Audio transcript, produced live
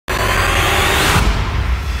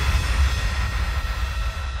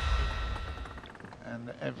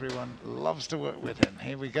Everyone loves to work with him.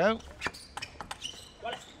 Here we go.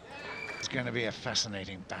 It's going to be a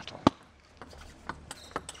fascinating battle.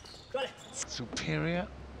 Superior,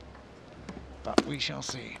 but we shall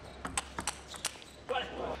see.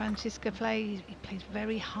 Franziska plays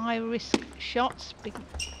very high risk shots, big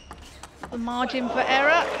margin for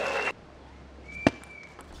error.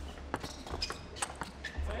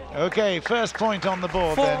 Okay, first point on the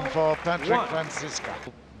board then for Patrick Franziska.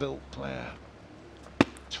 Built player,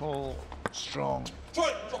 tall, strong, will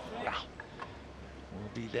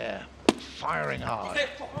be there, firing hard,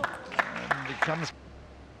 and it comes.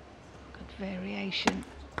 Good variation.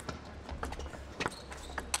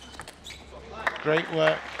 Great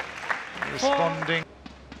work, responding,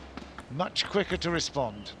 much quicker to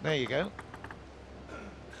respond. There you go.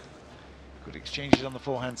 Good exchanges on the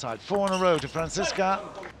forehand side. 4 in a row to Franziska.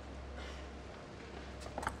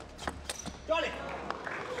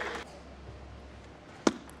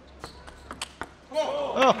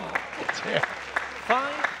 Oh, dear.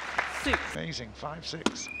 5-6. Amazing,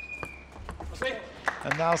 5-6.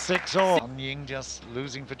 And now 6-all. Wang Ying just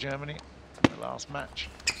losing for Germany in the last match.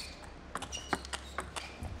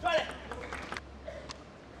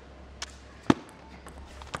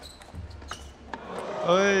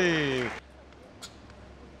 Oy.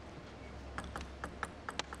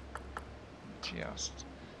 Just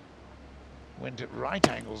went at right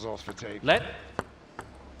angles off the table. Let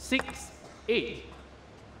 6-8.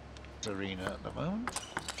 Arena at the moment.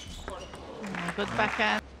 Good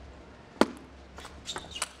backhand.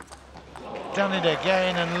 Done it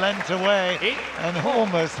again and lent away and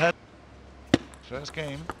almost had first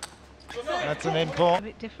game. That's an import. A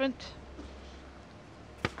bit different.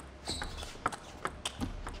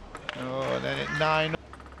 Oh, and then at 9.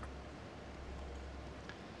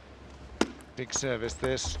 Big service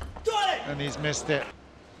this, and he's missed it.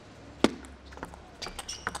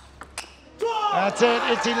 That's it,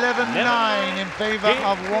 it's 11-9 in favour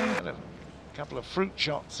of Wong. A couple of fruit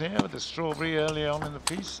shots here with the strawberry early on in the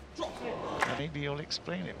piece. And maybe you'll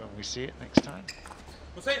explain it when we see it next time.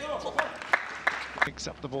 Picks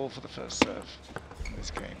up the ball for the first serve in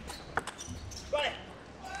this game.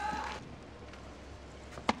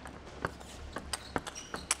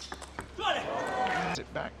 Puts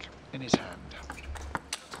it back in his hand.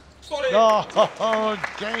 Oh,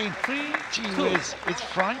 again. Gee whiz, it's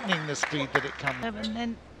frightening the speed that it comes. And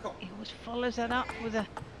then he always follows that up with a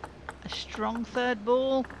strong third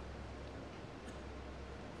ball.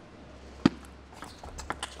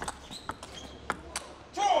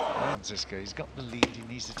 Franziska, he's got the lead, he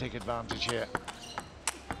needs to take advantage here.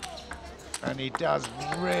 And he does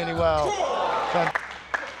really well.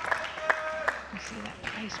 You see that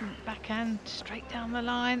placement backhand straight down the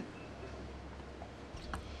line.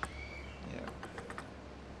 Yeah.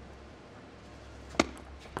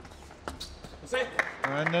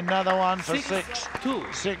 And another one for 6-2.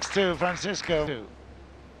 6-2, Francisco.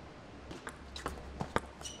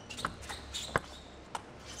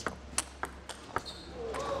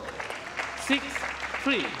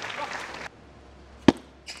 6-3.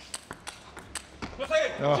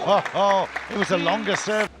 Oh, it was a longer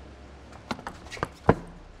serve. There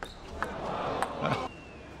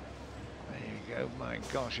you go, my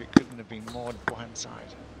gosh, it couldn't have been more one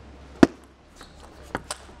side.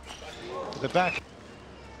 To the back.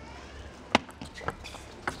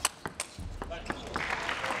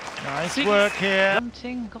 Nice work here. Wong Chun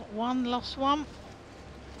Ting got one, lost one.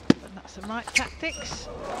 But that's the right tactics.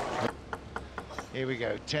 Here we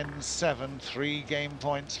go, 10-7, 3 game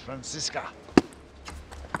points, Franziska.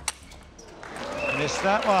 Missed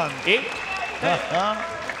that one.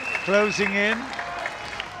 Closing in.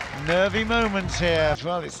 Nervy moments here.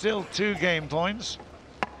 Well, it's still 2 game points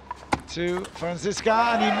to Franziska,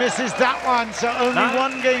 and he misses that one, so only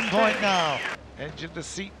 1 game point now. Edge of the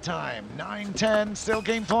seat time, 9-10, still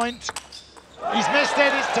game point. He's missed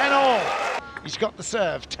it, it's 10-all. He's got the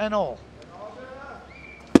serve, 10-all.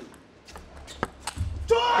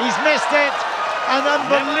 He's missed it, and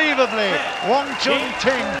unbelievably, Wong Chun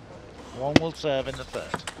Ting. Wong will serve in the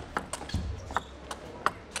third.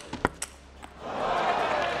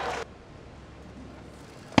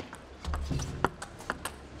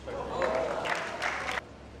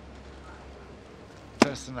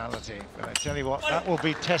 Personality, but I tell you what, that will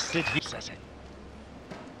be tested. He set it.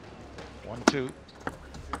 1-2.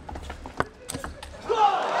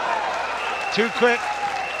 Too quick.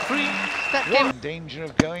 3-step In danger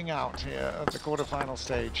of going out here at the quarterfinal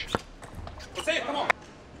stage. Come on.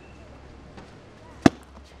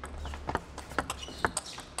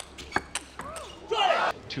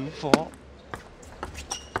 2-4.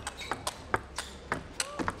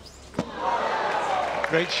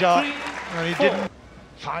 Great shot. 3, And he 4. didn't.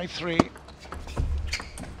 5-3.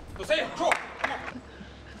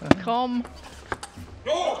 Calm.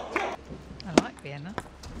 I like Vienna.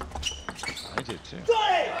 I did too.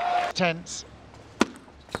 Tense.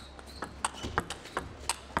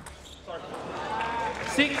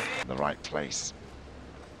 6. The right place.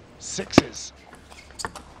 Sixes.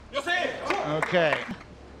 Okay.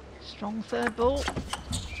 Strong third ball.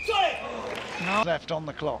 No. Left on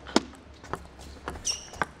the clock.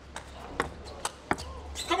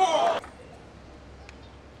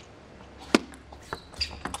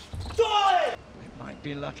 It might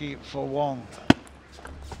be lucky for Wong.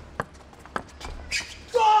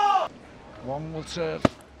 Wong will serve.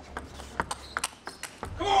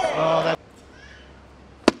 Oh, that.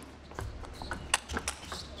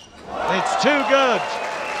 It's too good.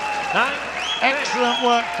 9. Excellent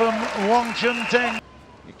work from Wong Chun Ting.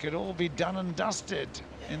 It could all be done and dusted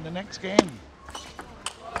in the next game.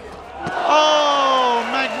 Oh,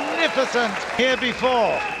 magnificent! Here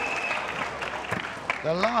before.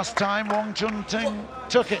 The last time Wong Chun Ting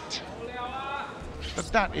took it.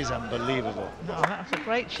 But that is unbelievable. No, that was a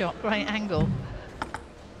great shot, great angle.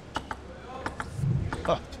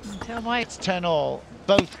 Oh, You can tell why it's 10-all.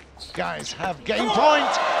 Both guys have game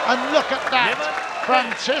point. And look at that.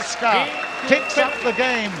 Franziska kicks up the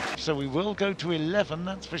game. So we will go to 11,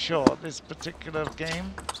 that's for sure, this particular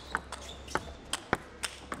game.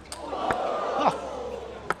 Oh.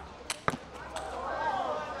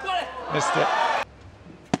 Missed it.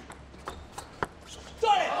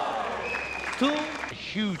 2. A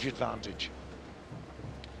huge advantage.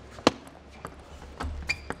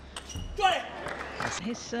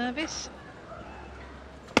 his service.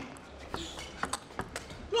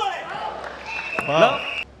 Wow.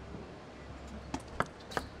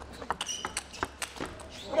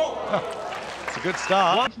 It's a good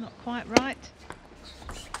start. It's not quite right.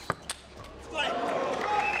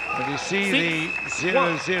 But you see the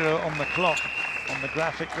 0-0 on the clock, on the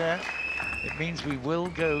graphic there. It means we will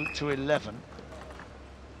go to 11.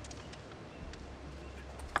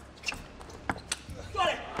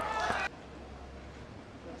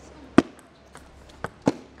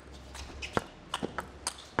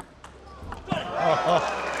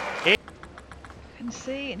 You can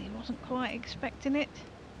see, and he wasn't quite expecting it.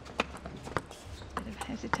 Bit of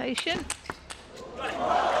hesitation.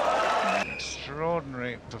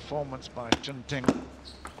 Extraordinary performance by Chun Ting.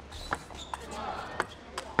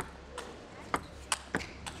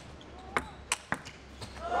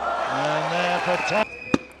 And there for 10.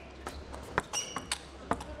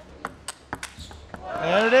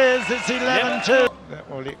 There it is, it's 11-2. That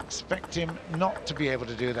will expect him not to be able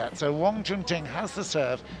to do that. So Wong Chun Ting has the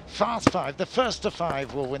serve. Fast 5, the first to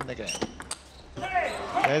 5 will win the game.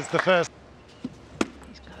 There's the first.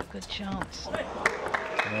 He's got a good chance.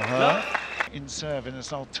 In serve, in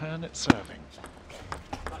this alternate serving.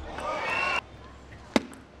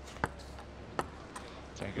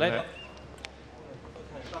 Take a look.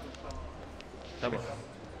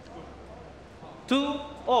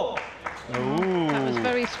 2-0. That was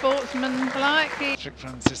very sportsmanlike. Patrick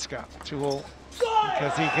Franziska, 2-all,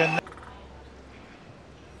 because he can.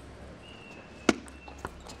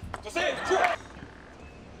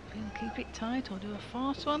 He'll keep it tight or do a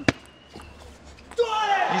fast one.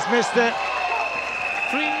 He's missed it.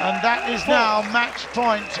 And that is now match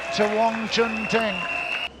point to Wong Chun Ting.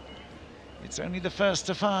 It's only the first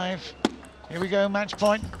to 5. Here we go, match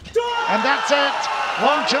point. And that's it.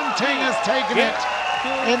 Wong Chun Ting has taken it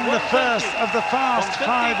in the first of the fast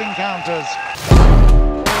 5 encounters.